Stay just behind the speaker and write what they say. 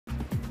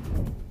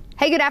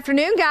Hey, good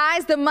afternoon,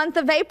 guys. The month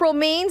of April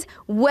means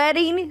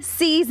wedding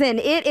season.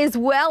 It is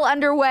well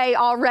underway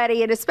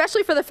already, and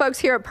especially for the folks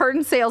here at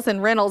Purdon Sales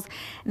and Rentals,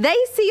 they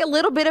see a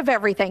little bit of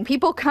everything.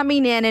 People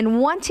coming in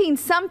and wanting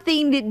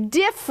something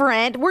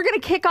different. We're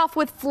going to kick off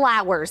with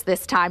flowers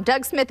this time.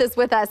 Doug Smith is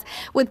with us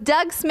with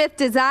Doug Smith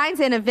Designs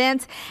and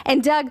Events.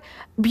 And Doug,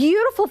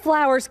 beautiful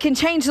flowers can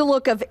change the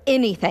look of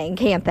anything,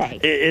 can't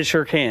they? It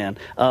sure can.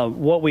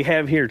 What we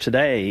have here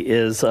today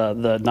is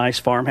the nice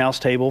farmhouse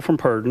table from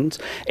Purdon's,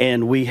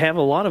 and we have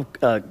a lot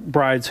of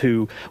brides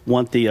who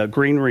want the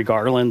greenery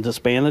garland to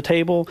span the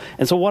table.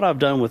 And so what I've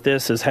done with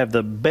this is have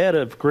the bed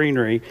of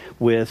greenery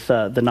with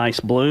the nice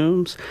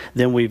blooms.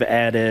 Then we've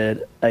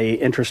added a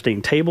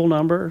interesting table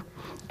number,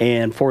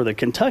 and for the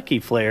Kentucky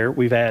flair,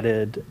 we've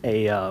added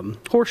a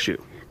horseshoe.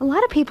 A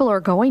lot of people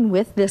are going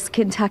with this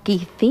Kentucky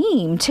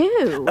theme,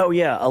 too. Oh,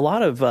 yeah. A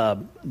lot of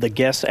the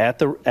guests at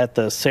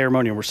the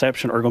ceremony and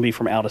reception are going to be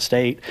from out of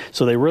state,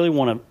 so they really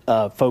want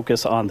to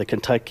focus on the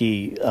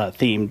Kentucky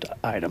themed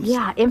items.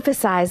 Yeah,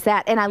 emphasize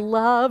that. And I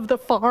love the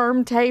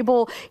farm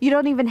table. You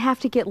don't even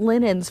have to get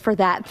linens for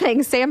that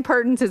thing. Sam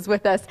Purdon is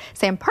with us.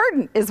 Sam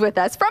Purdon is with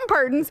us from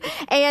Purdon's.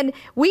 And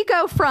we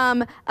go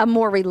from a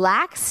more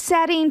relaxed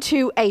setting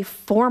to a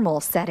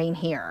formal setting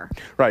here.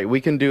 Right. We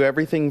can do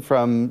everything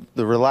from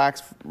the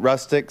relaxed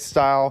rustic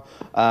style.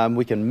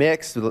 We can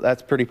mix.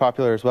 That's pretty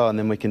popular as well. And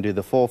then we can do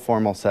the full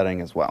formal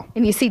setting as well.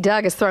 And you see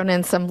Doug has thrown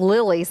in some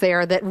lilies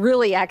there that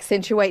really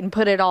accentuate and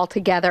put it all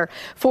together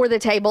for the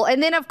table.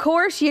 And then, of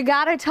course, you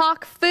got to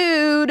talk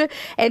food.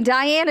 And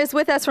Diane is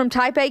with us from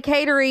Type A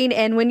Catering.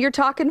 And when you're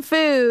talking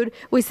food,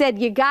 we said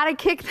you got to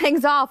kick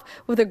things off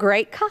with a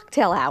great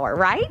cocktail hour,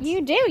 right?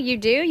 You do. You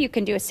do. You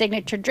can do a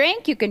signature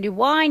drink. You can do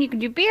wine. You can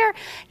do beer.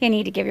 You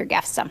need to give your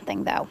guests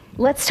something, though.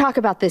 Let's talk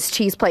about this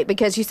cheese plate,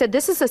 because you said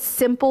this is a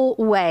simple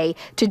way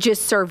to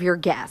just serve your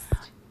guests.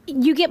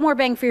 You get more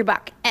bang for your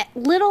buck.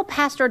 Little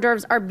past hors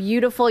d'oeuvres are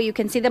beautiful. You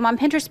can see them on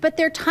Pinterest, but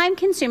they're time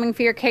consuming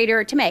for your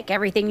caterer to make.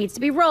 Everything needs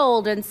to be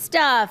rolled and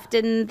stuffed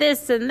and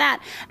this and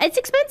that. It's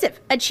expensive.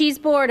 A cheese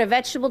board, a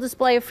vegetable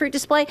display, a fruit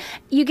display,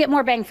 you get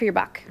more bang for your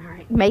buck. All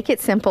right. Make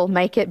it simple,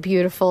 make it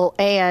beautiful,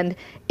 and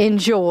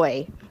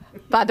enjoy.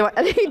 By the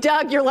way,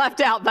 Doug, you're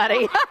left out,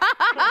 buddy.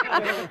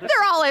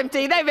 They're all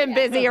empty. They've been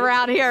busy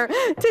around here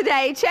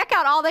today. Check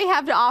out all they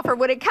have to offer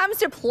when it comes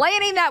to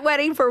planning that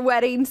wedding for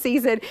wedding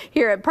season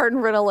here at Purdon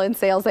Rental and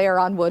Sales. They are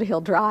on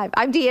Woodhill Drive.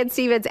 I'm Deanne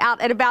Stevens,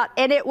 out and about,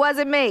 and it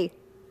wasn't me.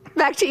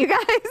 Back to you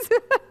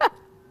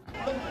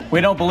guys.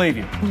 We don't believe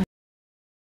you.